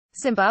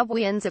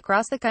Zimbabweans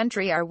across the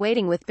country are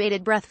waiting with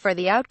bated breath for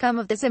the outcome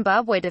of the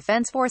Zimbabwe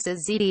Defence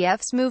Forces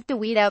ZDF's move to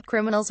weed out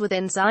criminals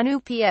within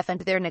Zanu PF and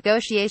their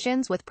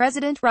negotiations with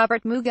President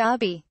Robert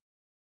Mugabe.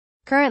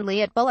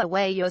 Currently at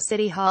Bulawayo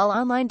City Hall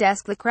online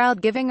desk, the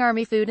crowd giving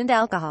army food and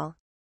alcohol.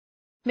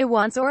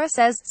 Mwonzora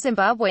says,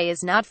 Zimbabwe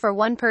is not for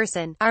one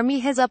person. Army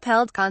has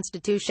upheld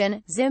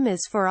constitution. Zim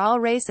is for all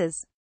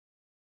races.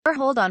 Our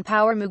hold on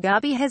power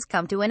Mugabe has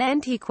come to an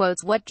end. He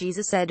quotes what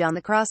Jesus said on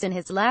the cross in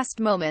his last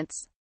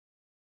moments.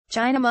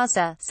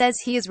 Chinamasa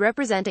says he is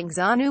representing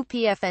Zanu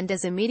PF and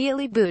is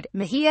immediately booed.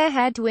 Mahia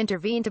had to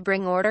intervene to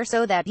bring order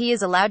so that he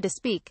is allowed to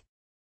speak.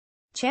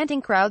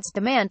 Chanting crowds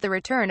demand the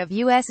return of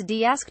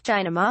USD. Ask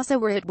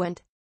Chinamasa where it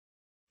went.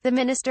 The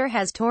minister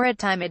has torrid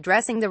time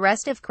addressing the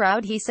restive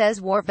crowd. He says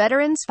war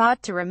veterans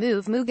fought to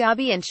remove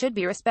Mugabe and should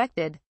be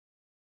respected.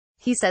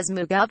 He says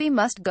Mugabe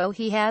must go.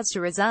 He has to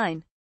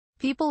resign.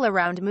 People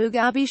around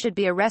Mugabe should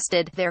be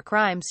arrested. Their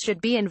crimes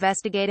should be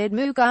investigated.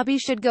 Mugabe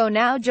should go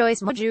now.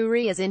 Joyce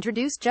Mujuri is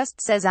introduced. Just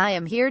says I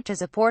am here to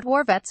support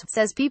war vets.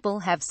 Says people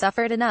have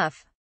suffered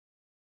enough.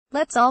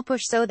 Let's all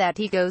push so that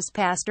he goes.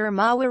 Pastor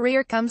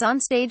Mawarir comes on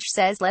stage.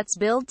 Says let's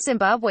build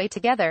Zimbabwe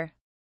together.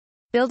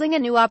 Building a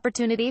new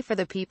opportunity for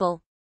the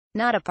people.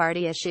 Not a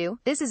party issue.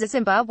 This is a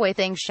Zimbabwe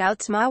thing,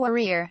 shouts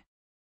Mawarir.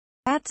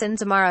 Patson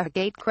Zamara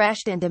Gate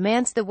crashed and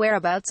demands the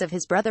whereabouts of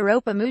his brother.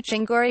 Opa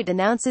Muchingori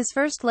denounces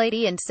First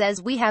Lady and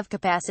says we have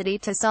capacity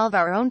to solve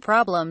our own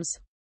problems.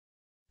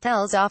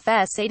 Tells off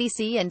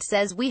SADC and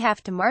says we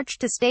have to march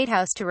to State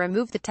House to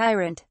remove the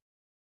tyrant.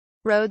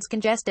 Roads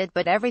congested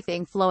but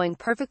everything flowing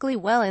perfectly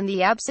well in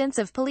the absence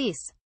of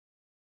police.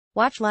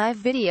 Watch live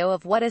video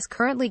of what is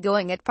currently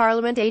going at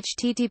Parliament.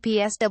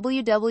 https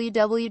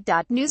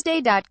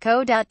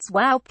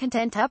www.newsday.co.zw.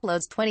 Content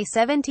uploads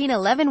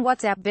 2017-11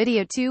 WhatsApp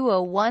video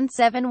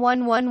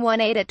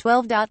 201711118 at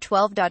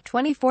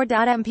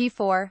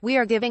 12.12.24.mp4. We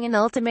are giving an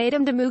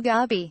ultimatum to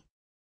Mugabe.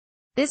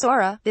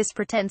 This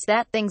pretends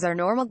that things are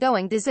normal.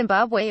 Going to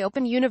Zimbabwe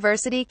Open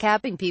University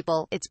capping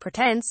people. It's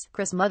pretense.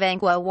 Chris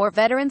Mavangwa. War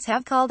veterans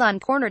have called on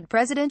cornered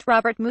President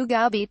Robert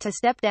Mugabe to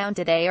step down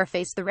today or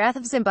face the wrath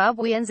of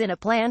Zimbabweans in a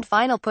planned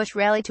final push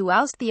rally to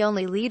oust the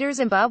only leader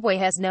Zimbabwe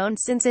has known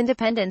since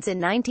independence in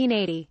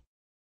 1980.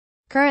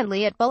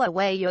 Currently at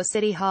Bulawayo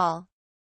City Hall.